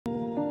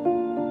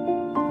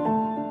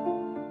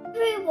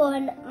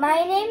everyone,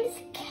 my name's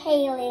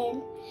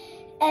Kaylin.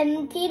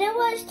 Do you know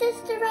what's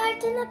just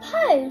arrived in the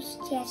post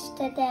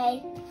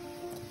yesterday?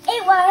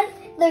 It was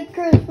the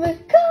Christmas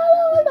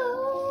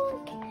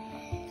catalog.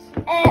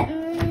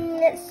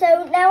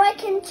 So now I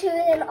can choose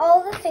in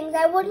all the things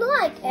I would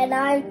like, and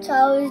I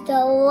chose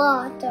a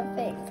lot of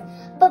things.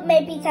 But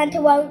maybe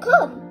Santa won't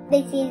come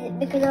this season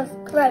because of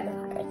coronavirus.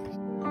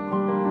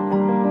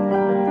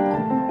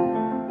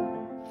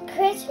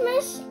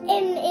 Christmas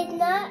is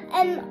not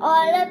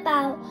all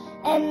about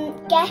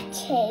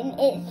getting.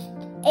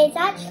 It's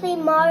actually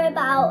more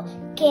about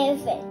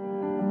giving.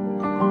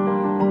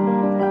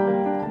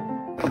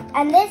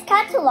 And this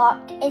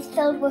catalogue is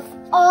filled with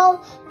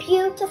all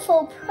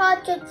beautiful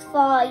projects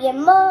for your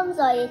mums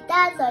or your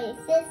dads or your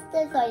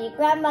sisters or your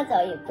grandmas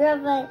or your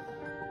brothers.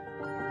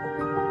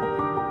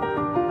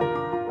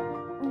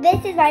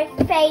 This is my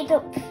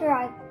favourite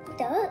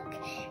product,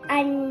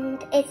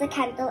 and it's a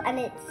candle, and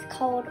it's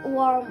called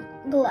Warm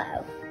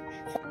Glow.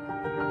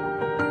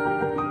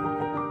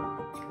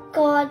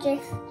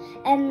 Gorgeous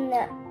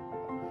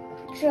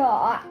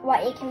drawer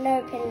what you can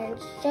open and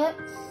shut.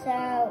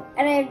 So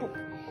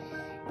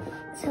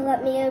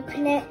let me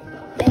open it.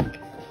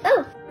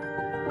 Oh,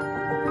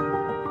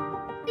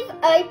 you've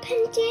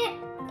opened it.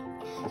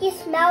 You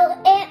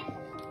smell it.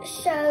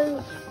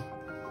 So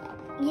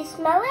you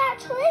smell it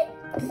actually.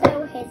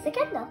 So here's the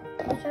candle.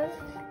 I'll show you.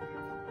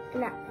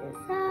 And that's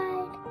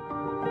inside.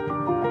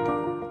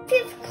 If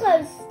you've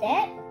closed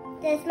it,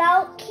 the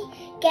smell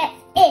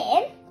gets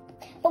in.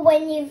 But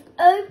when you've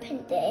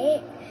opened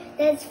it,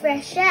 there's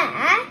fresh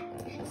air.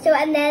 So,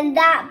 and then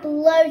that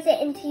blows it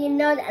into your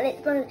nose, and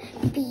it smells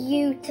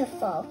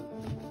beautiful.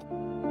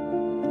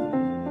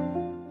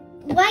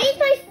 Why is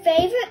my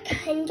favourite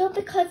candle?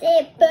 Because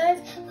it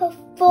burns for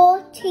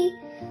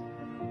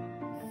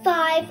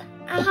 45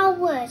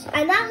 hours.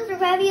 And that's a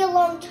very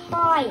long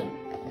time.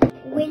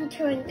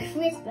 Winter and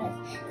Christmas.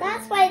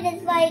 That's why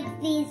there's like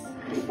these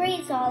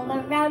trees all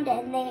around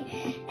it,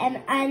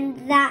 and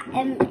that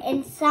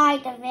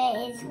inside of it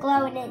is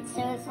glowing it,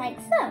 so it's like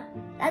so.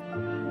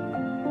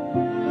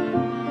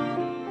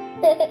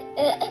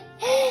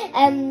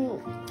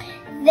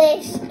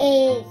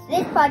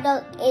 This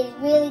product is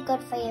really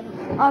good for your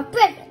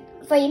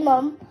for your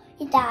mum,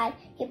 your dad,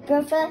 your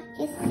brother,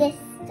 your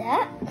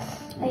sister,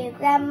 or your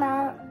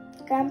grandma,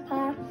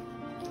 grandpa.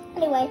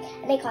 Anyway,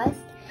 and it costs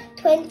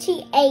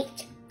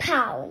 £28.